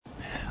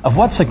Of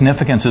what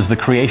significance is the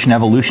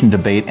creation-evolution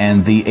debate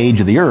and the age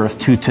of the earth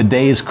to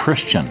today's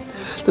Christian?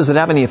 Does it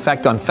have any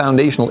effect on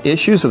foundational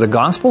issues of the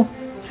gospel?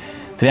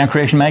 Today on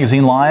Creation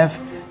Magazine Live,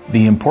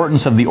 the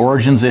importance of the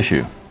origins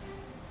issue.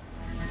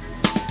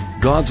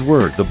 God's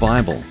Word, the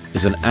Bible,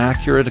 is an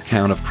accurate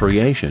account of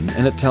creation,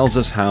 and it tells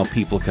us how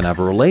people can have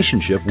a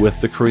relationship with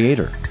the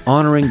Creator.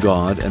 Honoring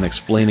God and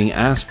explaining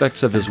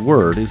aspects of His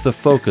Word is the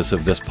focus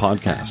of this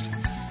podcast.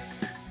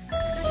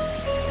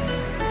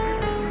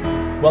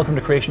 Welcome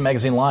to Creation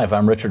Magazine Live.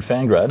 I'm Richard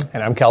Fangrad.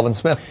 And I'm Calvin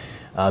Smith.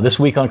 This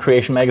week on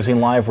Creation Magazine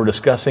Live, we're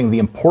discussing the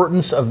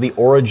importance of the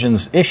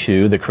origins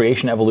issue, the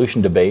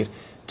creation-evolution debate,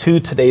 to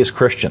today's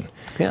Christian.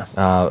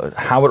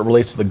 How it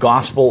relates to the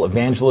gospel,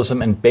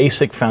 evangelism, and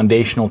basic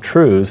foundational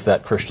truths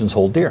that Christians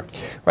hold dear.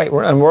 Right,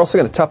 and we're also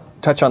going to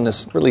touch on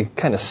this really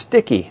kind of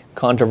sticky,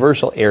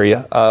 controversial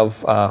area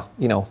of,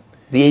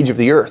 the age of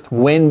the earth.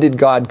 When did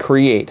God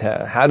create?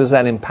 How does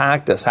that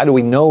impact us? How do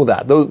we know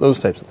that? Those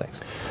types of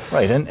things.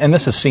 Right, and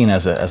this is seen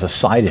as a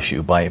side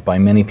issue by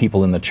many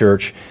people in the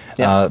church.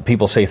 Yeah.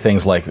 People say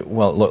things like,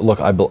 well,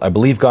 look, I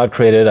believe God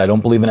created, I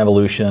don't believe in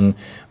evolution,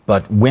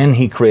 but when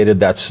He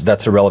created,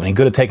 that's irrelevant. He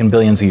could have taken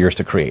billions of years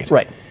to create.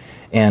 Right.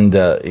 And,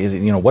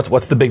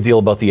 what's the big deal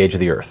about the age of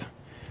the earth?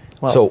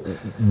 Well, so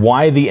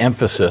why the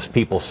emphasis,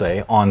 people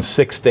say, on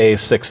 6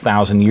 days,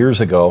 6,000 years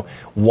ago?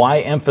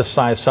 Why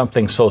emphasize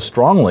something so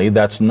strongly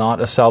that's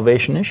not a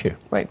salvation issue?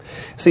 Right.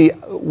 See,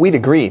 we'd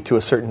agree to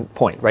a certain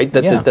point, right?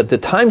 That the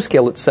time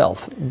scale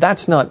itself,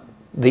 that's not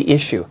the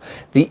issue.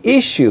 The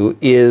issue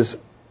is,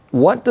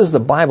 what does the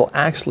Bible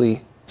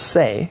actually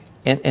say?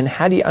 And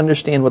how do you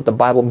understand what the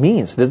Bible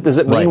means? Does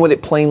it mean what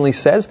it plainly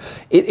says?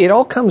 It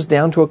all comes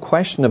down to a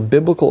question of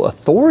biblical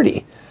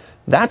authority.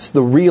 That's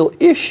the real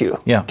issue.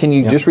 Yeah. Can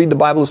you just read the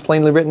Bible as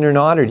plainly written or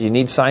not, or do you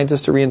need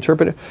scientists to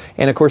reinterpret it?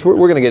 And of course, we're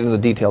going to get into the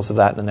details of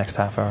that in the next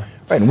half hour.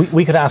 Right, and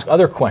we could ask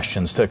other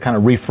questions to kind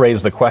of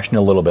rephrase the question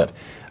a little bit.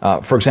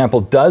 For example,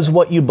 does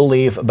what you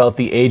believe about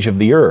the age of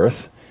the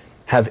earth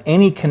have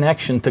any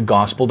connection to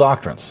gospel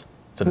doctrines?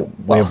 It's a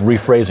way of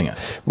rephrasing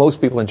it.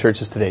 Most people in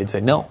churches today would say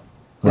no.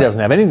 It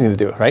doesn't have anything to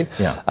do with it, right?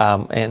 Yeah.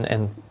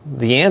 And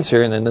the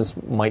answer, and then this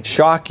might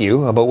shock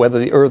you, about whether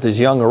the earth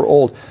is young or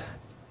old,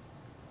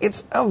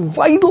 it's a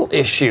vital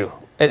issue,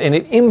 and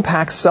it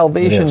impacts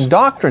salvation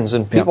doctrines,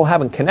 and people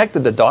haven't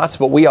connected the dots,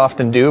 but we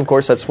often do. Of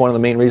course, that's one of the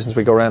main reasons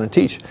we go around and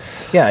teach.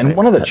 Yeah, and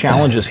one of the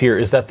challenges here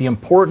is that the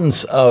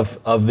importance of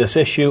this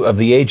issue of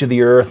the age of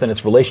the earth and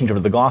its relationship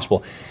with the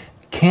gospel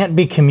can't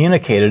be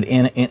communicated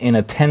in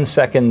a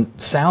 10-second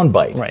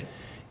soundbite. Right.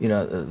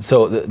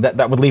 So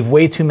that would leave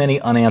way too many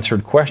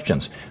unanswered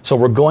questions. So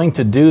we're going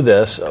to do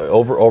this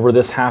over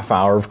this half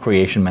hour of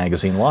Creation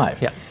Magazine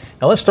Live. Yeah.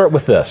 Now let's start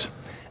with this.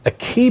 A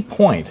key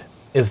point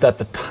is that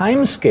the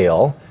time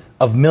scale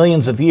of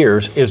millions of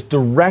years is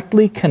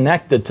directly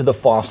connected to the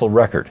fossil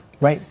record.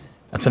 Right.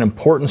 That's an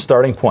important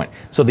starting point.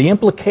 So the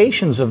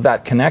implications of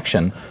that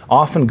connection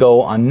often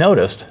go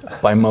unnoticed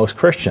by most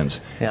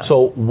Christians. Yeah.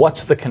 So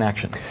what's the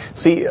connection?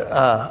 See,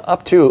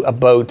 up to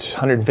about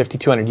 150,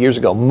 200 years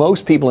ago,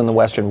 most people in the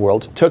Western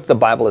world took the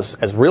Bible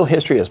as real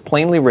history, as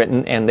plainly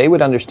written, and they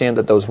would understand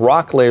that those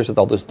rock layers with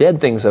all those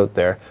dead things out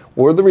there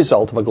were the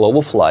result of a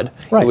global flood.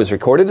 Right. It was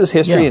recorded as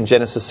history in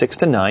Genesis 6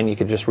 to 9. You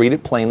could just read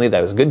it plainly.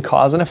 That was good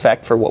cause and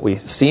effect for what we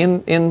see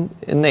in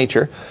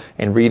nature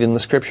and read in the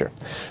Scripture.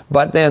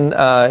 But then,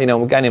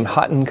 a guy named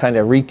Hutton kind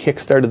of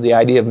re-kickstarted the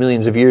idea of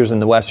millions of years in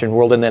the Western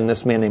world, and then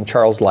this man named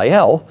Charles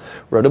Lyell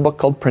wrote a book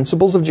called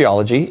Principles of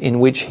Geology,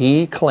 in which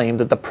he claimed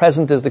that the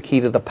present is the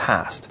key to the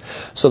past.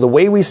 So the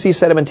way we see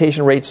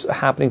sedimentation rates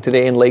happening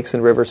today in lakes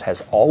and rivers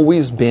has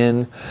always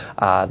been,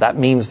 that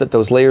means that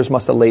those layers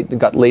must have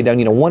got laid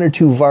down, 1 or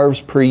 2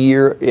 varves per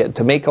year.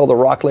 To make all the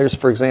rock layers,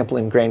 for example,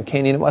 in Grand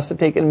Canyon, it must have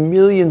taken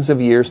millions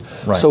of years.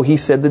 Right. So he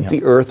said that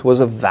the earth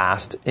was of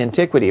vast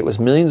antiquity. It was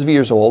millions of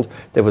years old.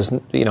 There was,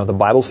 the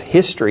Bible's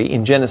history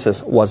in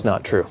Genesis was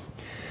not true.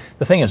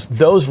 The thing is,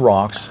 those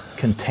rocks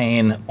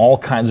contain all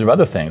kinds of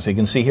other things. You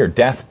can see here,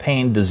 death,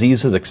 pain,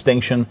 diseases,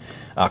 extinction,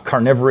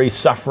 carnivory,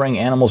 suffering,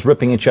 animals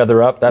ripping each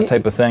other up, that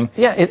type of thing.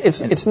 Yeah,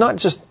 it's not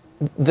just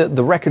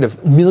the record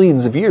of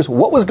millions of years.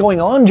 What was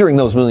going on during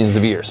those millions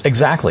of years?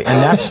 Exactly,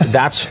 and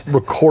that's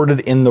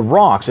recorded in the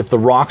rocks. If the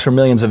rocks are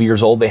millions of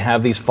years old, they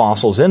have these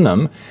fossils in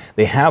them.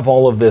 They have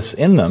all of this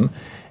in them,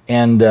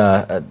 and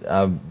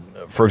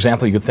for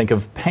example, you could think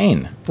of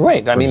pain.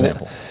 Right. I mean,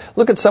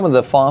 look at some of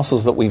the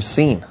fossils that we've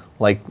seen.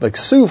 Like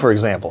Sue, for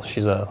example.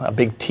 She's a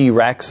big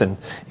T-Rex, and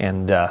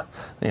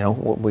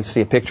we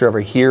see a picture of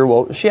her here.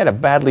 Well, she had a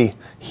badly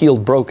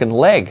healed broken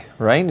leg,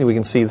 right? We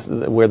can see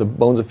where the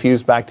bones have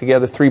fused back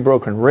together, 3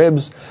 broken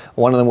ribs,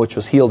 one of them which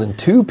was healed in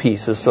 2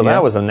 pieces, so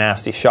that was a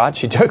nasty shot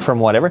she took from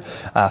whatever.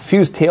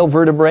 Fused tail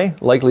vertebrae,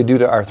 likely due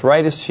to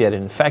arthritis. She had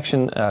an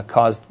infection,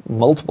 caused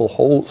multiple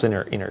holes in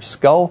her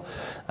skull.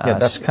 Yeah,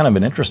 that's kind of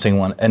an interesting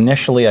one.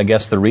 Initially, I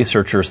guess the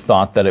researchers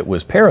thought that it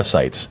was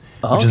parasites,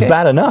 which is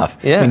bad enough.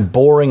 Yeah. I mean,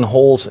 boring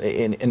holes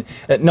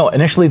no,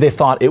 initially they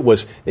thought it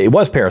was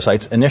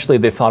parasites. Initially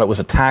they thought it was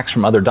attacks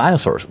from other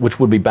dinosaurs, which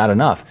would be bad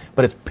enough.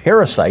 But it's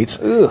parasites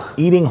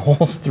eating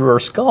holes through our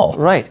skull.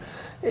 Right.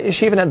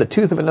 She even had the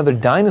tooth of another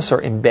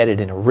dinosaur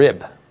embedded in a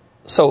rib.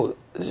 So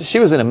she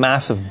was in a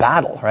massive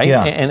battle, right?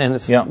 Yeah. And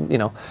it's,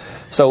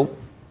 so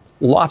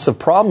lots of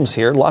problems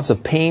here, lots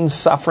of pain,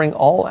 suffering,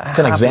 all It's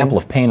an example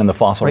of pain in the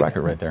fossil right,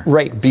 record right there.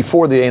 Right,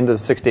 before the end of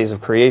the 6 days of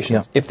creation.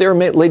 Yeah. If they're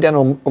laid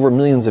down over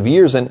millions of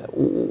years, and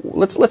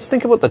let's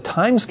think about the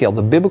time scale,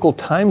 the biblical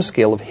time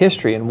scale of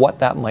history and what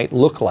that might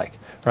look like,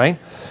 right?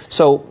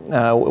 So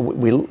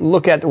we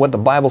look at what the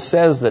Bible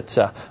says,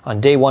 that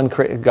on day 1,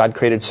 God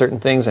created certain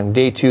things, and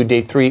day 2,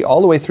 day 3,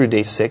 all the way through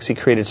day 6, he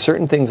created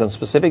certain things on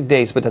specific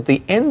days, but at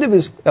the end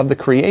of the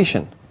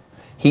creation,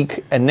 he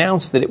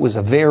announced that it was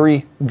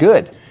very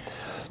good.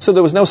 So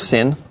there was no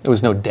sin, there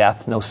was no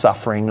death, no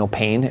suffering, no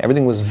pain.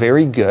 Everything was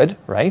very good,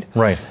 right?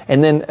 Right.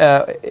 And then,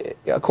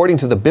 according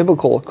to the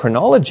biblical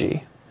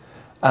chronology,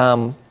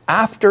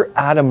 after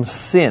Adam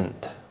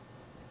sinned,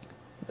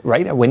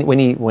 right, when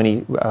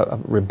he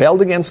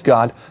rebelled against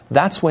God,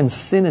 that's when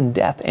sin and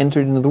death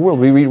entered into the world.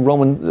 We read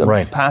Roman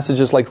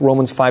passages like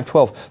Romans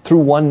 5:12. Through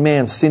one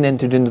man, sin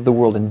entered into the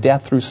world, and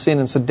death through sin,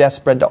 and so death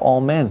spread to all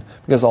men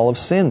because all have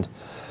sinned.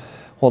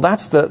 Well,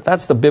 that's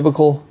the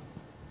biblical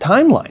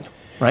timeline.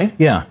 Right?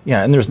 Yeah,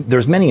 and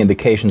there's many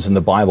indications in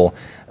the Bible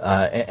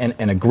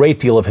and a great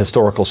deal of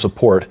historical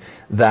support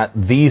that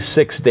these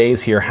 6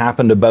 days here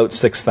happened about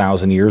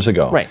 6,000 years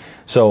ago. Right.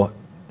 So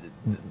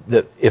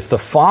if the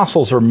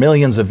fossils are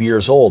millions of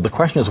years old, the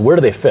question is, where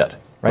do they fit?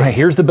 Right?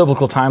 Here's the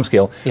biblical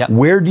timescale. Yeah.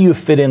 Where do you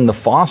fit in the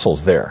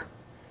fossils there?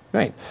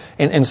 Right.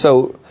 And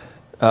so,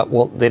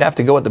 they'd have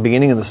to go at the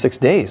beginning of the 6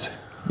 days.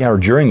 Yeah, or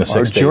during the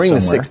 6 days. Or during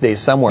the somewhere. 6 days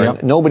somewhere.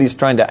 Yep. Nobody's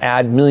trying to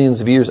add millions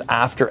of years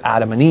after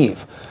Adam and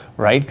Eve.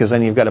 Right? Because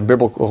then you've got a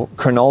biblical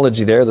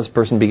chronology there. This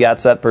person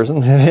begats that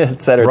person,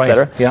 et cetera, et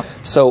cetera. Yeah.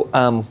 So,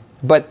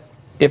 but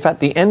if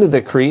at the end of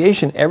the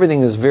creation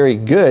everything is very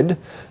good,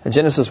 in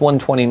Genesis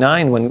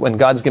 1:29, when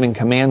God's giving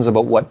commands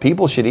about what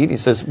people should eat, he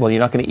says, well, you're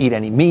not going to eat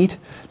any meat.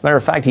 Matter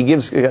of fact, he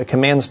gives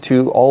commands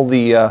to all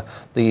the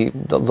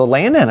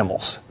land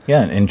animals.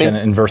 Yeah,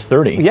 in verse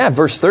 30. Yeah,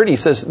 verse 30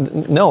 says,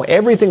 no,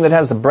 everything that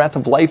has the breath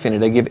of life in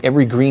it, I give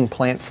every green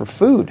plant for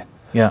food.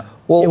 Yeah.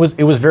 Well,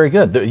 it was very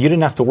good. You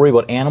didn't have to worry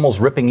about animals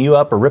ripping you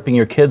up or ripping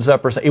your kids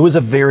up. It was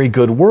a very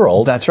good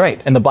world. That's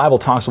right. And the Bible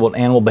talks about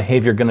animal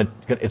behavior.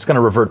 It's going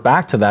to revert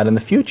back to that in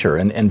the future,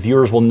 and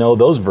viewers will know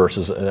those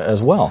verses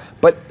as well.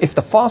 But if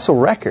the fossil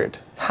record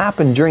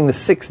happened during the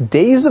 6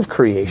 days of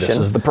creation, this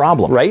is the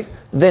problem, right?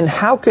 Then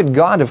how could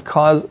God have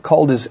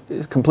called his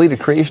completed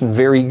creation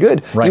very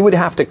good? Right. You would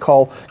have to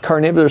call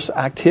carnivorous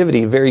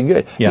activity very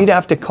good. Yeah. You'd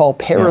have to call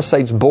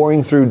parasites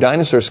boring through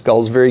dinosaur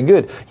skulls very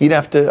good. You'd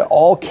have to,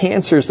 all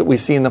cancers that we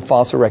see in the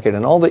fossil record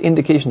and all the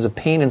indications of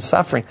pain and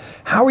suffering,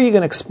 how are you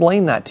going to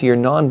explain that to your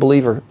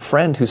non-believer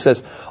friend who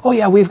says, oh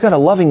yeah, we've got a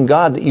loving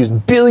God that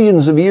used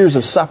billions of years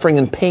of suffering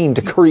and pain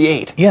to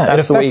create. Yeah,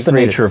 that's it affects the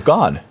nature of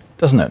God,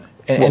 doesn't it?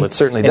 It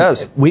certainly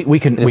does. We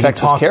can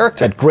talk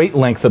character at great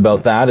length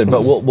about that,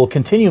 but we'll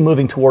continue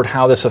moving toward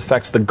how this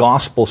affects the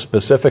gospel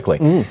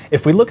specifically.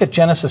 If we look at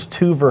Genesis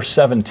 2, verse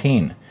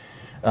 17,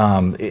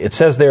 it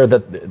says there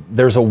that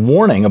there's a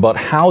warning about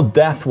how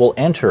death will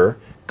enter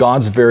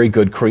God's very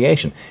good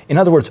creation. In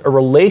other words, a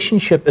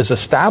relationship is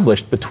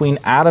established between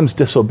Adam's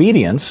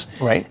disobedience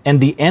and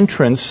the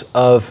entrance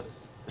of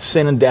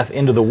sin and death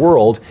into the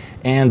world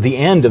and the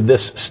end of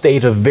this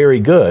state of very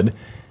good.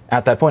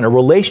 At that point, a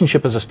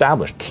relationship is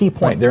established. Key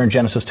point there in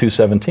Genesis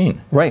 2:17.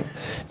 Right.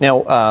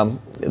 Now,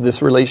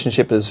 this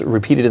relationship is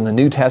repeated in the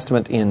New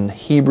Testament in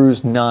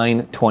Hebrews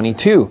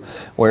 9:22,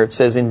 where it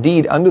says,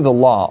 indeed, under the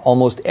law,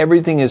 almost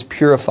everything is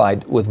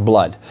purified with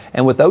blood,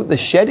 and without the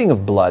shedding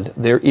of blood,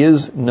 there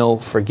is no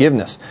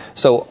forgiveness.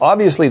 So,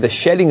 obviously, the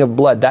shedding of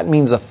blood, that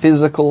means a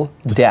physical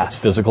death. It's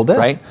physical death.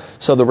 Right?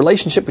 So, the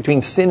relationship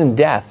between sin and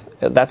death,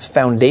 that's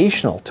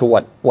foundational to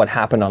what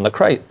happened on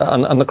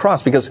the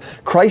cross, because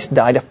Christ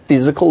died a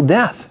physical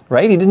death,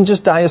 right? He didn't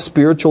just die a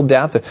spiritual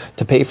death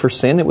to pay for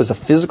sin. It was a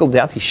physical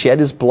death. He shed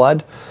his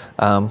blood,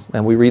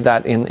 and we read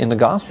that in the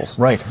Gospels.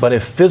 Right, but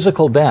if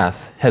physical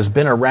death has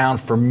been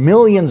around for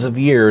millions of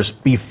years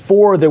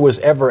before there was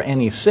ever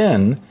any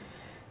sin,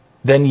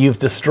 then you've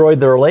destroyed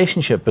the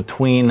relationship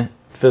between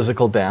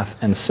physical death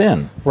and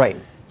sin. Right.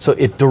 So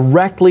it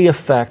directly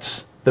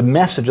affects the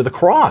message of the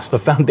cross, the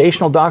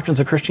foundational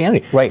doctrines of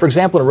Christianity. Right. For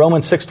example, in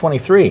Romans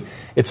 6:23,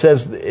 it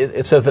says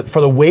that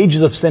for the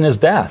wages of sin is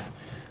death.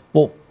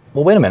 Well,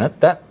 wait a minute.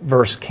 That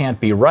verse can't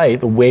be right.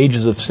 The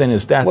wages of sin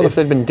is death. Well, if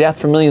there'd been death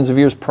for millions of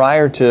years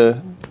prior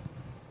to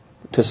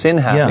sin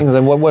happening,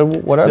 then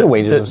what are the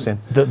wages of sin?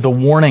 The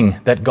warning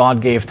that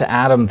God gave to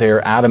Adam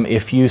there, Adam,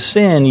 if you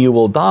sin, you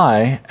will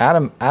die.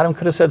 Adam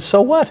could have said,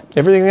 so what?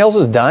 Everything else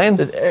is dying?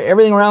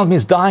 Everything around me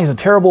is dying. It's a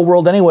terrible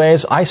world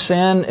anyways. I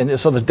sin, and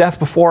so there's death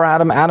before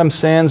Adam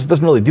sins. It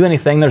doesn't really do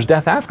anything. There's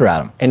death after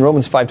Adam. And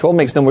Romans 5:12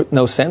 makes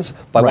no sense.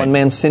 By one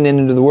man sin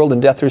into the world,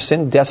 and death through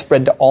sin, death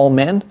spread to all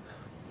men.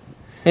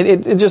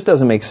 It just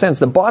doesn't make sense.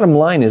 The bottom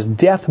line is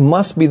death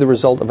must be the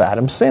result of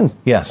Adam's sin.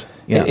 Yes.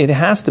 Yeah. It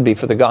has to be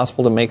for the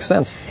gospel to make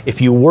sense. If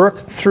you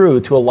work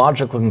through to a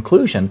logical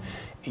conclusion,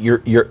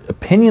 your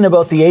opinion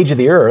about the age of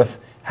the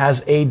earth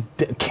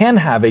can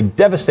have a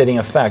devastating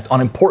effect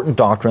on important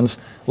doctrines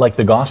like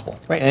the gospel.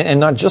 Right, and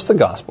not just the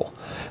gospel.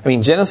 I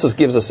mean, Genesis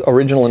gives us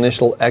original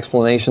initial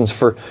explanations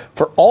for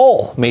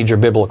all major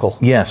biblical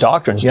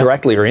doctrines,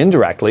 directly or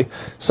indirectly.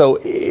 So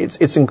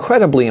it's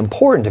incredibly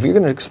important. If you're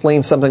going to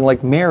explain something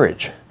like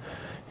marriage,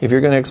 if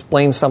you're going to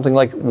explain something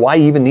like why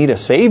you even need a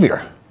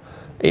Savior,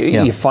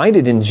 you find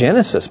it in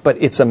Genesis. But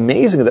it's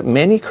amazing that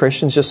many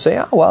Christians just say,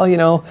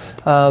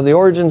 the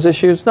origins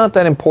issue, it's not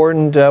that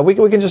important. We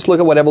can just look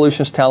at what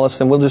evolutionists tell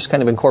us, and we'll just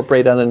kind of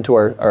incorporate that into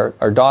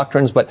our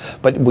doctrines. But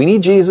we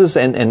need Jesus,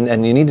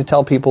 and you need to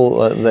tell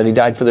people that he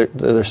died for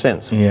their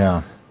sins.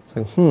 Yeah.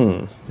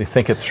 So, They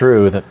think it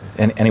through.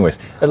 Anyways,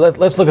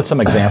 let's look at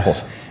some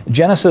examples.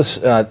 Genesis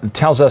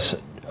tells us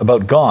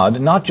about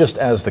God, not just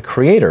as the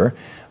creator,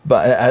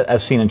 but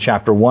as seen in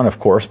chapter 1, of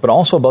course, but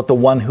also about the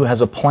one who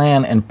has a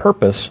plan and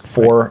purpose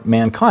for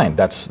mankind.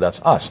 That's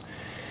us.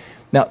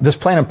 Now, this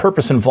plan and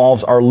purpose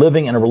involves our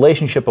living in a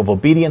relationship of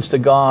obedience to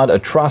God, a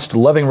trust,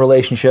 loving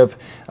relationship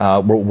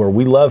where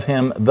we love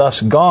Him.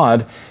 Thus,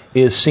 God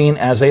is seen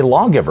as a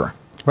lawgiver.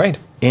 Right.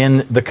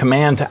 In the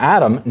command to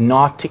Adam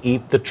not to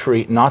eat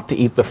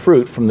the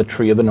fruit from the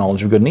tree of the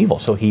knowledge of good and evil.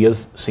 So he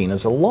is seen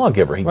as a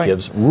lawgiver. He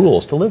gives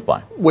rules to live by.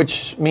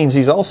 Which means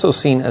he's also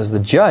seen as the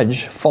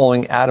judge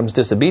following Adam's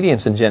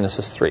disobedience in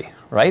Genesis 3,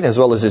 right? As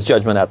well as his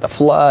judgment at the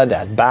flood,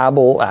 at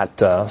Babel, at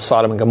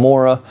Sodom and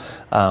Gomorrah.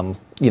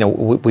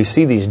 We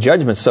see these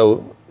judgments.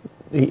 So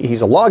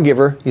he's a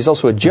lawgiver. He's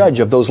also a judge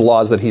of those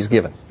laws that he's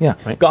given. Yeah.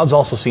 Right? God's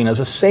also seen as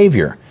a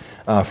savior.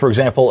 For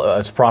example,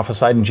 it's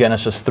prophesied in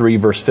Genesis 3,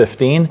 verse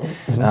 15,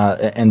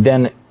 and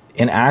then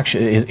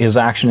his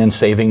action in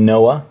saving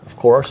Noah, of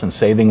course, and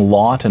saving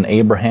Lot and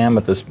Abraham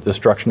at the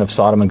destruction of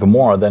Sodom and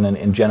Gomorrah, then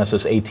in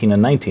Genesis 18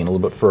 and 19, a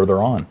little bit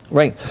further on.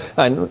 Right.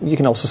 And you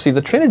can also see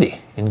the Trinity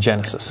in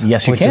Genesis.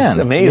 Yes, you which can. Is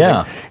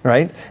amazing,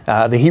 right?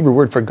 The Hebrew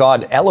word for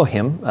God,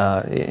 Elohim,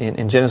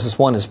 in Genesis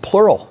 1 is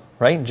plural.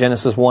 Right?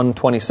 Genesis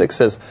 1:26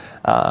 says,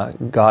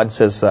 God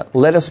says,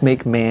 let us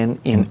make man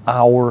in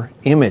our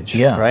image.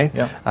 Yeah, right?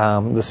 Yeah.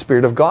 The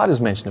Spirit of God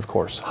is mentioned, of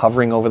course,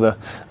 hovering over the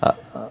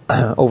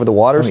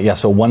waters. Yeah,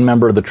 so one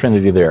member of the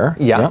Trinity there.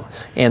 Yeah.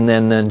 And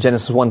then in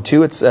Genesis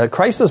 1:2, it's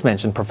Christ is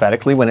mentioned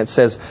prophetically when it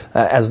says,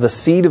 as the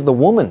seed of the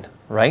woman,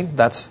 right?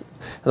 That's,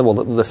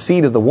 the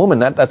seed of the woman,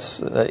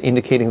 that's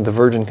indicating the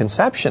virgin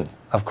conception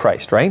of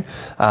Christ, right?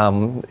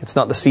 It's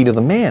not the seed of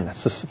the man,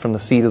 it's from the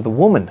seed of the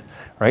woman,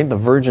 right? The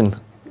virgin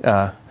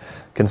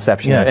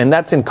conception. Yeah. And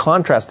that's in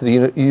contrast to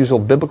the usual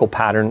biblical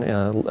pattern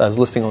as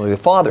listing only the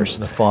fathers.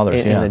 The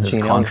fathers, there's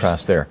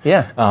contrast there.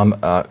 Yeah.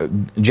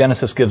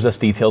 Genesis gives us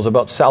details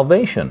about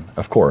salvation,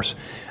 of course.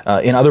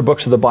 In other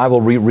books of the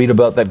Bible, we read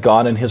about that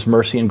God in His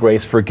mercy and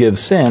grace forgives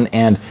sin,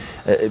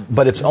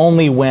 but it's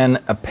only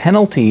when a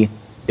penalty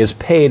is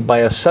paid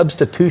by a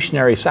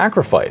substitutionary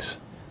sacrifice.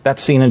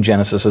 That's seen in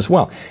Genesis as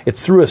well.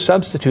 It's through a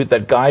substitute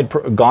that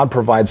God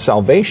provides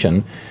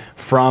salvation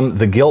from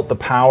the guilt, the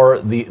power,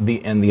 and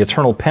the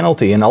eternal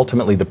penalty, and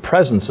ultimately the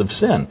presence of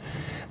sin.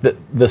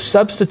 The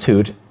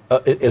substitute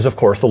is, of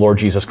course, the Lord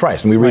Jesus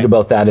Christ, and we read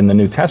about that in the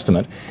New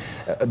Testament.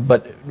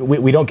 But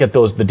we don't get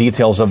the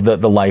details of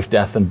the life,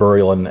 death, and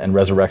burial and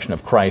resurrection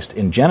of Christ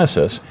in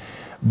Genesis.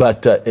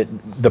 But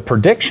the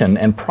prediction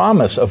and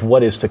promise of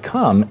what is to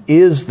come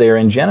is there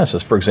in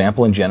Genesis. For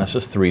example, in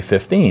Genesis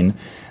 3:15,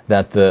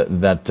 that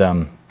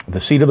the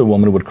seed of the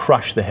woman would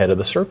crush the head of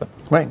the serpent.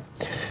 Right.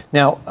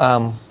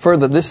 Now,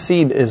 further, this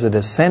seed is a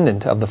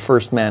descendant of the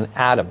first man,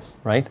 Adam,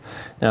 right?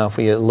 Now, if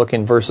we look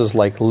in verses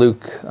like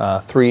Luke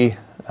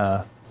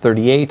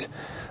 3:38,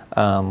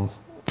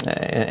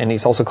 and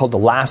he's also called the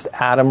last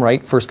Adam,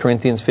 right? 1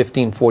 Corinthians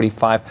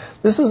 15:45.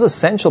 This is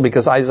essential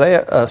because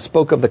Isaiah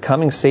spoke of the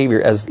coming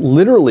Savior as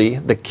literally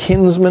the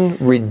kinsman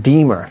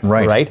redeemer,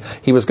 right?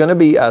 He was going to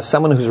be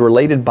someone who's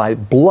related by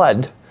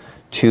blood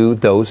to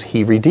those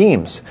he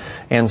redeems.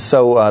 And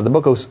so the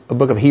book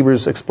of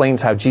Hebrews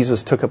explains how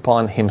Jesus took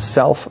upon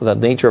himself the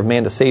nature of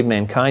man to save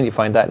mankind. You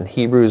find that in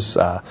Hebrews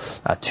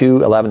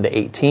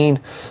 2:11-18.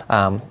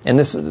 And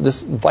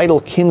this vital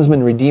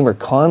kinsman redeemer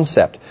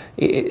concept,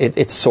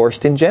 it's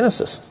sourced in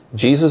Genesis.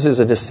 Jesus is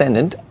a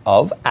descendant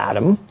of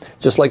Adam,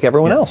 just like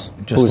everyone else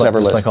who's ever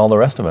lived. Just like all the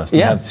rest of us. Yeah.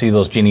 You have to see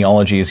those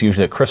genealogies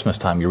usually at Christmas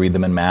time. You read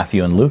them in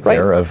Matthew and Luke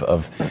there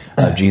of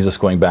Jesus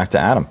going back to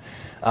Adam.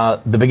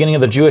 The beginning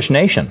of the Jewish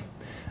nation,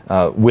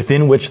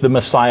 within which the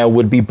Messiah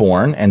would be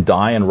born and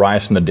die and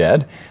rise from the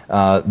dead,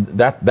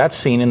 that's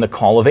seen in the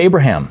call of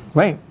Abraham.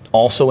 Right.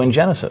 Also in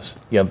Genesis.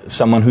 You have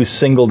someone who's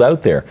singled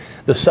out there.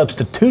 The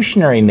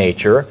substitutionary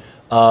nature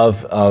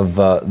of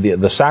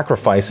the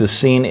sacrifice is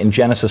seen in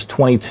Genesis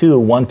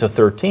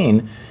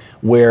 22:1-13,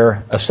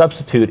 where a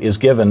substitute is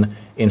given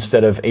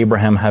instead of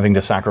Abraham having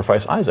to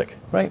sacrifice Isaac.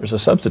 Right. There's a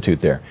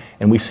substitute there.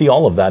 And we see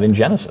all of that in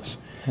Genesis.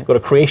 Go to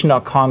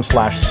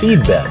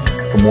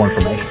creation.com/seedbed for more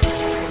information.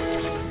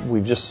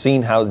 We've just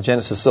seen how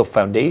Genesis is so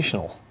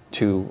foundational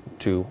to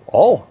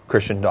all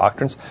Christian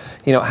doctrines.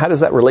 How does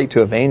that relate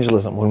to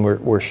evangelism when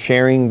we're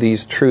sharing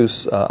these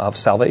truths of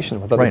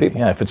salvation with other people?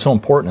 Yeah, if it's so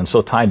important and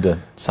so tied to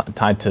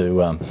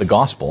the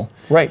gospel,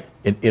 right?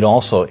 It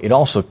also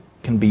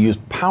can be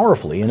used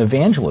powerfully in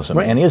evangelism,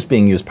 right, and is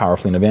being used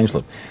powerfully in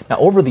evangelism. Now,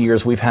 over the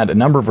years, we've had a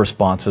number of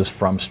responses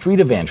from street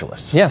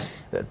evangelists. Yes.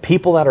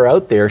 People that are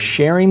out there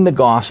sharing the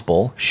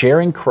gospel,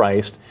 sharing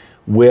Christ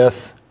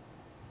with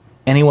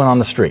anyone on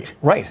the street.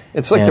 Right.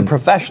 It's like the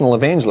professional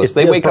evangelists.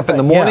 They wake up in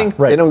the morning, yeah,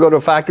 right. They don't go to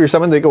a factory or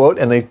something, they go out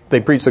and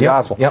they preach the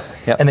gospel. Yep.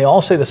 And they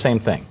all say the same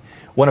thing.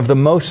 One of the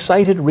most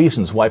cited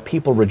reasons why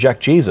people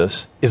reject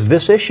Jesus is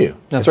this issue.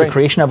 That's it's the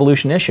creation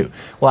evolution issue.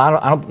 Well,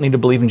 I don't need to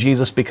believe in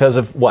Jesus because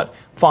of what?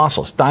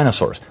 Fossils,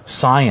 dinosaurs,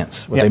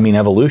 science. What they mean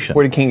evolution.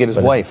 Where did King get his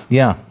wife?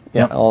 Yeah.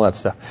 Yeah, all that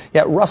stuff.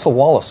 Yeah, Russell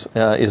Wallace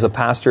is a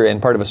pastor and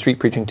part of a street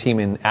preaching team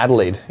in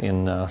Adelaide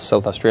in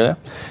South Australia.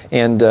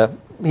 And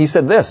he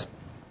said this: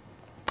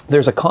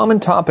 there's a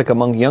common topic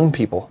among young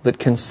people that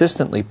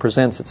consistently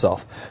presents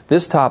itself.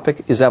 This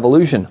topic is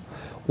evolution.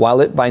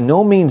 While it by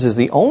no means is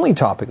the only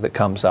topic that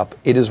comes up,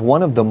 it is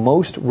one of the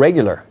most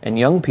regular, and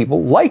young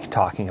people like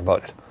talking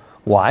about it.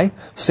 Why?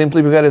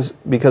 Simply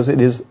because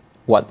it is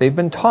what they've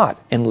been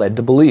taught and led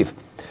to believe.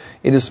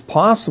 It is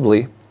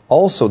possibly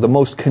also the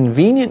most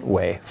convenient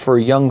way for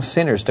young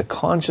sinners to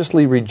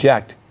consciously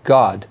reject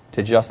God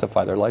to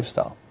justify their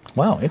lifestyle.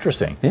 Wow,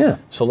 interesting. Yeah.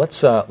 So let's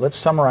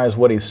summarize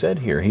what he said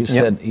here. He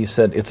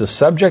said it's a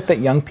subject that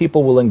young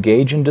people will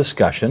engage in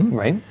discussion.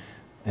 Right.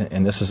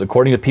 And this is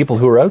according to people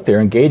who are out there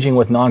engaging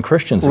with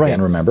non-Christians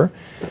again, remember.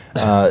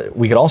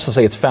 We could also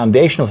say it's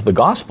foundational to the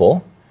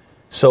gospel.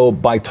 So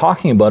by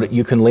talking about it,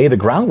 you can lay the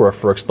groundwork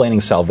for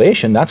explaining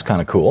salvation. That's kind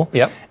of cool.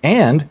 Yep.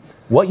 And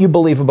what you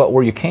believe about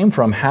where you came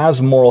from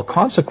has moral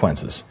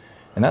consequences.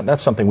 And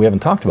that's something we haven't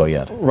talked about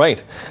yet.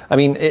 Right. I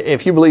mean,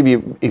 if you believe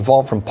you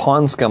evolved from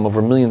pond scum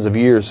over millions of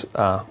years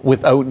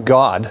without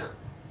God,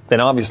 then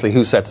obviously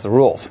who sets the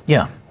rules?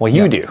 Yeah. Well,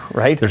 you do,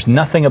 right? There's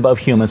nothing above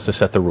humans to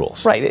set the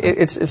rules. Right.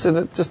 It's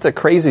just a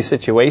crazy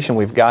situation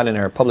we've got in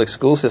our public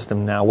school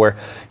system now where,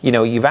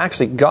 you've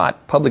actually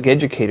got public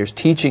educators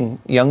teaching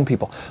young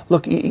people,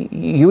 look,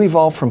 you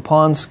evolved from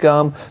pond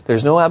scum.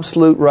 There's no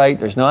absolute right.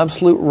 There's no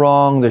absolute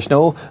wrong. There's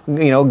no,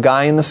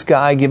 guy in the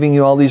sky giving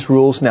you all these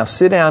rules. Now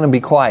sit down and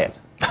be quiet.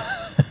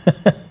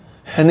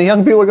 And the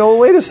young people go, well,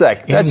 wait a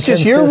sec. That's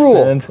just your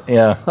rule.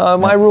 Yeah.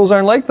 My rules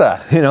aren't like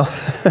that,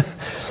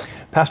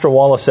 Pastor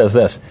Wallace says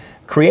this: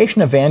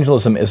 creation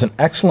evangelism is an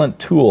excellent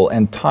tool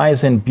and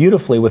ties in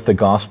beautifully with the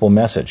gospel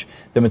message.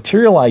 The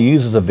material I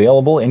use is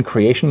available in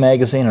Creation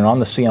Magazine and on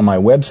the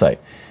CMI website.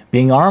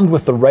 Being armed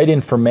with the right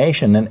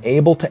information and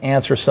able to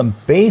answer some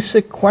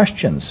basic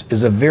questions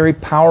is a very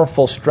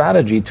powerful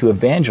strategy to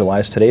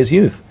evangelize today's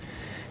youth.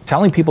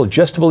 Telling people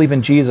just to believe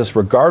in Jesus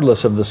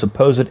regardless of the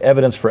supposed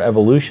evidence for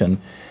evolution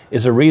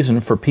is a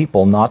reason for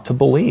people not to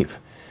believe.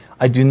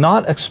 I do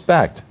not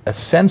expect a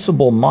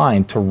sensible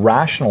mind to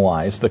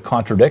rationalize the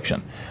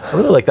contradiction. I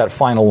really like that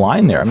final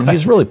line there. I mean,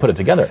 he's really put it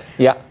together.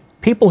 Yeah.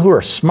 People who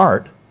are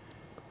smart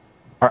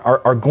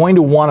are going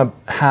to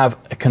want to have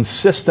a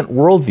consistent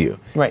worldview.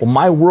 Right. Well,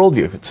 my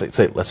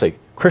worldview, let's say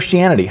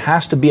Christianity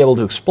has to be able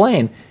to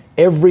explain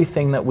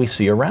everything that we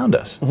see around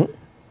us. Mm-hmm.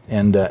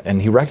 And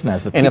he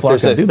recognized that people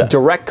aren't going to do that. And if there's a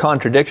direct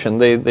contradiction,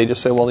 they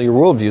just say, well, your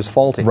worldview is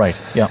faulty. Right,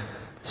 yeah.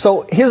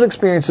 So his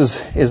experience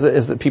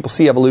is that people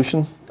see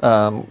evolution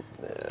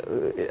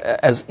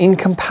as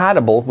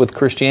incompatible with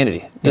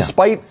Christianity.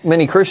 Despite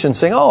many Christians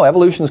saying, oh,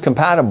 evolution is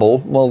compatible,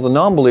 well, the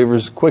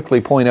non-believers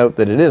quickly point out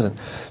that it isn't.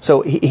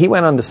 So he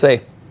went on to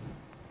say,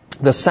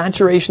 the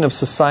saturation of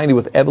society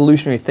with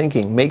evolutionary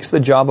thinking makes the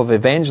job of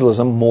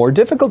evangelism more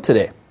difficult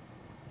today.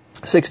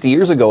 60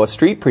 years ago, a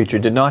street preacher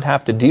did not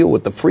have to deal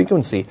with the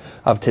frequency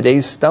of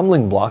today's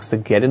stumbling blocks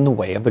that get in the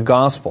way of the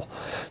gospel.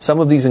 Some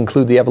of these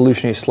include the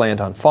evolutionary slant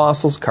on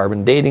fossils,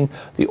 carbon dating,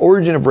 the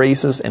origin of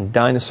races and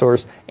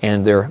dinosaurs,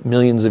 and their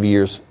millions of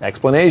years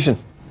explanation.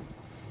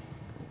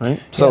 Right?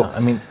 So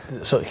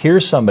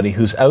here's somebody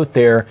who's out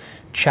there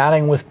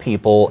chatting with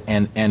people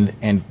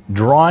and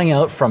drawing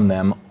out from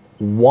them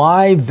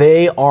why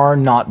they are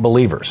not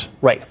believers.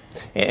 Right.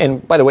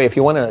 And by the way, if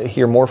you want to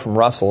hear more from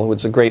Russell, which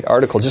is a great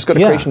article, just go to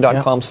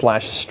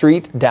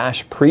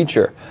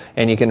creation.com/street-preacher,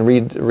 and you can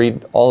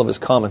read all of his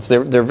comments.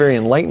 They're very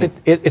enlightening.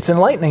 It's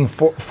enlightening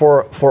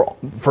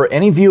for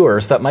any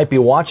viewers that might be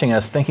watching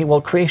us thinking,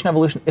 well, creation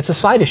evolution, it's a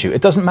side issue.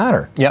 It doesn't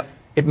matter. Yep.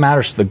 It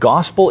matters to the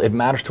gospel. It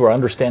matters to our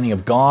understanding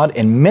of God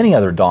and many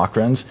other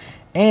doctrines,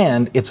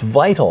 and it's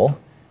vital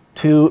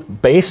to,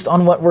 based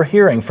on what we're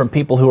hearing from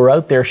people who are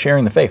out there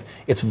sharing the faith,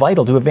 it's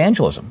vital to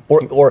evangelism.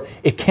 Or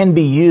it can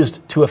be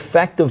used to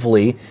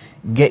effectively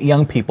get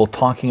young people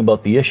talking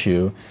about the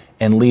issue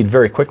and lead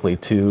very quickly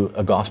to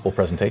a gospel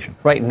presentation.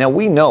 Right. Now,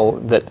 we know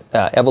that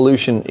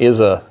evolution is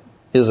a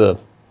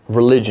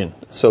religion,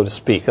 so to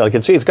speak. Like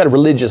it's got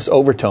religious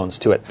overtones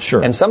to it.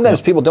 Sure. And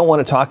sometimes people don't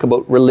want to talk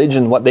about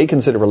religion, what they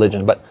consider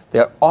religion, but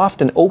they're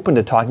often open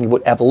to talking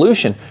about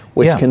evolution,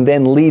 which can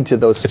then lead to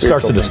those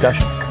spiritual things. It starts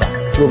a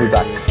discussion. We'll be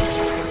back.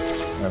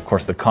 Of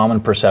course, the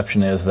common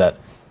perception is that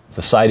it's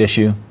a side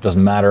issue,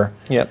 doesn't matter.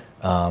 Yep.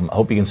 I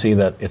hope you can see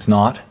that it's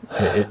not.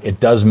 It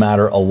does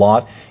matter a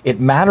lot. It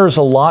matters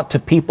a lot to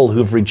people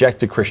who've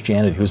rejected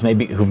Christianity,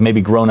 who've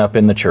maybe grown up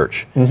in the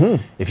church.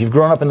 Mm-hmm. If you've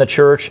grown up in the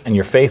church and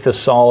your faith is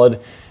solid,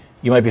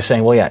 you might be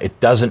saying, well, yeah, it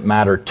doesn't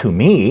matter to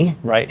me.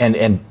 Right.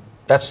 And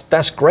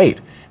that's great.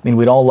 I mean,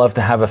 we'd all love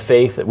to have a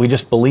faith that we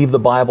just believe the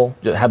Bible,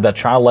 have that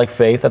childlike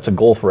faith. That's a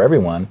goal for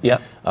everyone,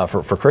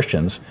 for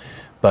Christians.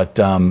 But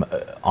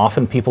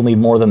often people need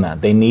more than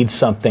that. They need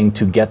something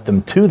to get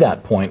them to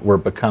that point where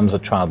it becomes a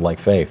childlike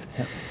faith.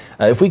 Yeah.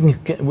 If we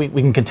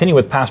can continue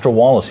with Pastor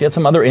Wallace. He had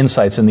some other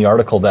insights in the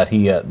article that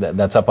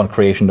that's up on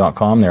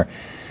creation.com there.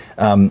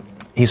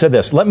 He said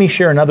this: "Let me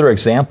share another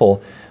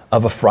example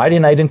of a Friday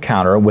night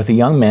encounter with a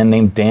young man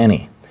named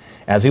Danny.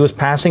 As he was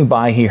passing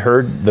by, he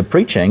heard the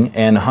preaching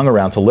and hung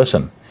around to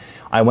listen.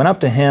 I went up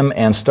to him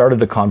and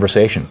started a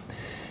conversation.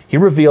 He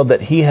revealed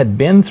that he had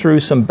been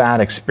through some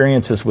bad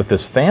experiences with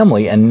his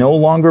family and no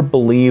longer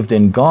believed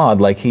in God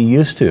like he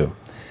used to."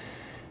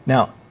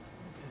 Now,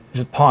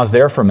 just pause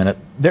there for a minute.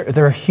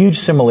 There are huge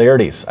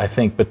similarities, I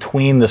think,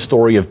 between the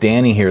story of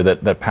Danny here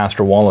that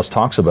Pastor Wallace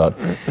talks about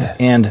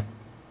and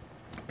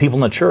people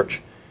in the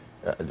church,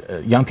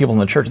 young people in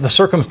the church. The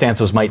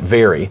circumstances might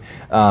vary,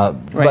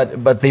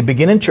 but they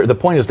begin in church. The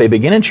point is, they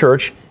begin in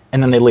church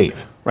and then they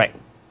leave. Right.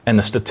 And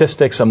the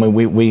statistics, I mean,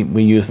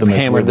 we use them.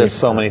 Hammered this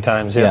so many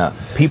times. Yeah.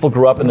 People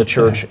grew up in the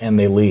church and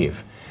they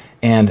leave,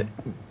 and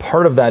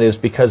part of that is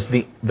because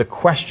the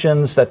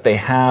questions that they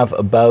have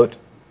about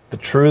the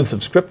truths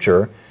of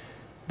Scripture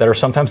that are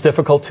sometimes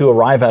difficult to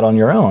arrive at on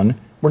your own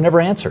were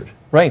never answered.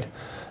 Right.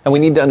 And we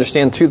need to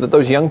understand, too, that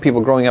those young people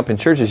growing up in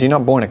churches, you're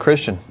not born a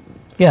Christian.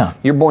 Yeah.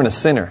 You're born a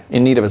sinner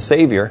in need of a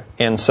Savior.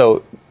 And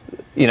so,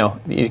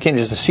 you can't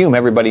just assume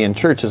everybody in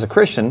church is a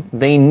Christian.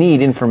 They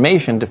need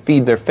information to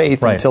feed their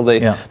faith until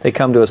they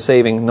come to a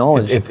saving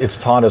knowledge. It's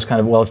taught as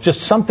kind of, well, it's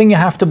just something you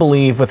have to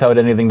believe without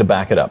anything to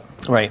back it up.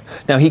 Right.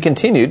 Now, he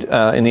continued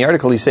in the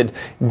article, he said,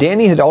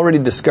 Danny had already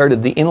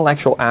discarded the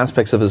intellectual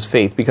aspects of his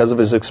faith because of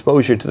his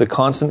exposure to the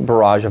constant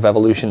barrage of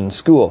evolution in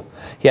school.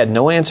 He had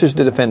no answers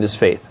to defend his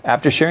faith.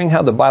 After sharing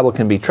how the Bible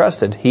can be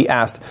trusted, he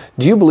asked,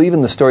 "Do you believe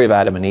in the story of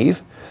Adam and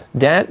Eve?"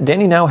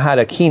 Danny now had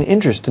a keen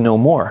interest to know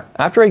more.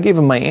 After I gave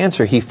him my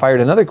answer, he fired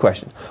another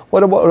question.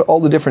 What about all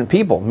the different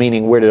people?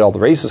 Meaning, where did all the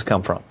races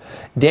come from?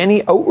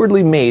 Danny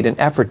outwardly made an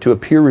effort to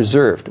appear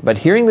reserved, but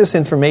hearing this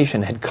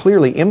information had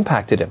clearly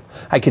impacted him.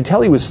 I could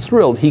tell he was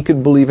thrilled he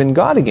could believe in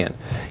God again.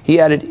 He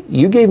added,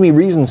 "You gave me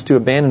reasons to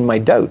abandon my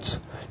doubts."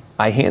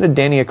 I handed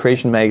Danny a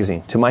Creation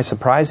magazine. To my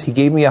surprise, he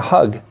gave me a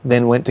hug,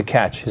 then went to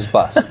catch his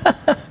bus.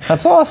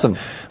 That's awesome.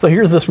 So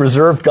here's this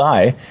reserved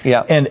guy,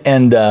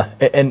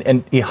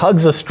 and he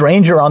hugs a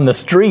stranger on the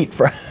street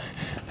for,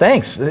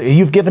 "Thanks,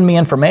 you've given me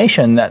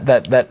information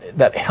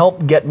that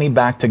helped get me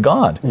back to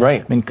God."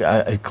 Right. I mean,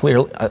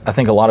 clearly, I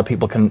think a lot of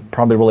people can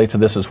probably relate to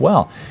this as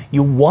well.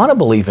 You want to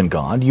believe in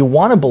God. You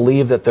want to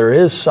believe that there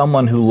is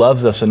someone who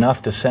loves us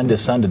enough to send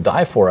His Son to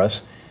die for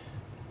us,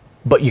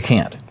 but you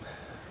can't.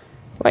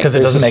 Because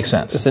it doesn't make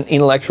sense. It's an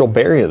intellectual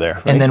barrier there.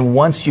 Right? And then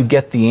once you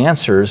get the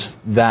answers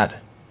that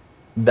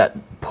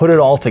put it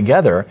all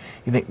together,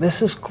 you think,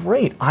 this is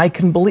great. I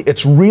can believe.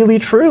 It's really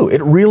true.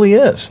 It really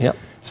is. Yep.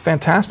 It's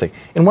fantastic.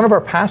 In one of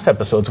our past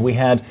episodes, we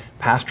had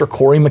Pastor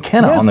Corey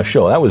McKenna on the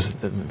show. That was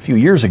a few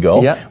years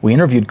ago. Yeah. We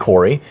interviewed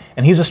Corey,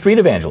 and he's a street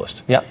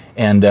evangelist. Yeah.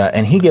 And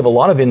he gave a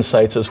lot of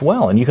insights as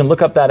well. And you can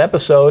look up that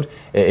episode.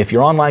 If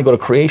you're online, go to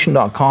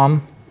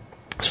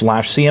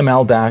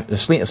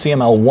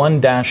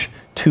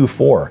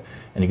creation.com/CML1-24,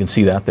 and you can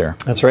see that there.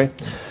 That's right.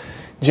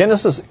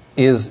 Genesis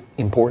is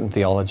important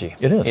theology.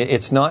 It is.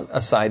 It's not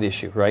a side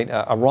issue, right?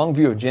 A wrong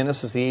view of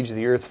Genesis, the age of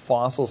the earth,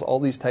 fossils, all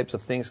these types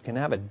of things can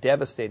have a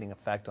devastating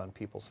effect on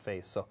people's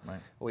faith. So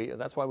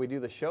that's why we do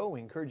the show.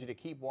 We encourage you to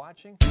keep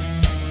watching.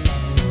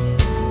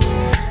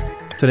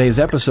 Today's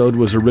episode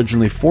was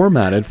originally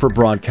formatted for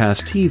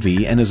broadcast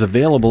TV and is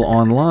available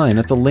online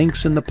at the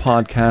links in the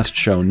podcast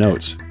show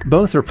notes.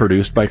 Both are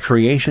produced by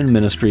Creation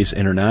Ministries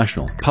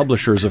International,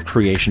 publishers of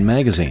Creation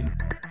Magazine.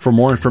 For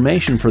more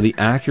information for the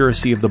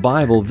accuracy of the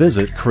Bible,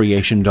 visit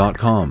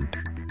creation.com.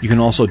 You can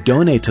also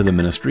donate to the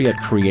ministry at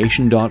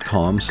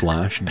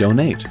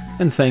creation.com/donate.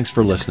 And thanks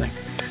for listening.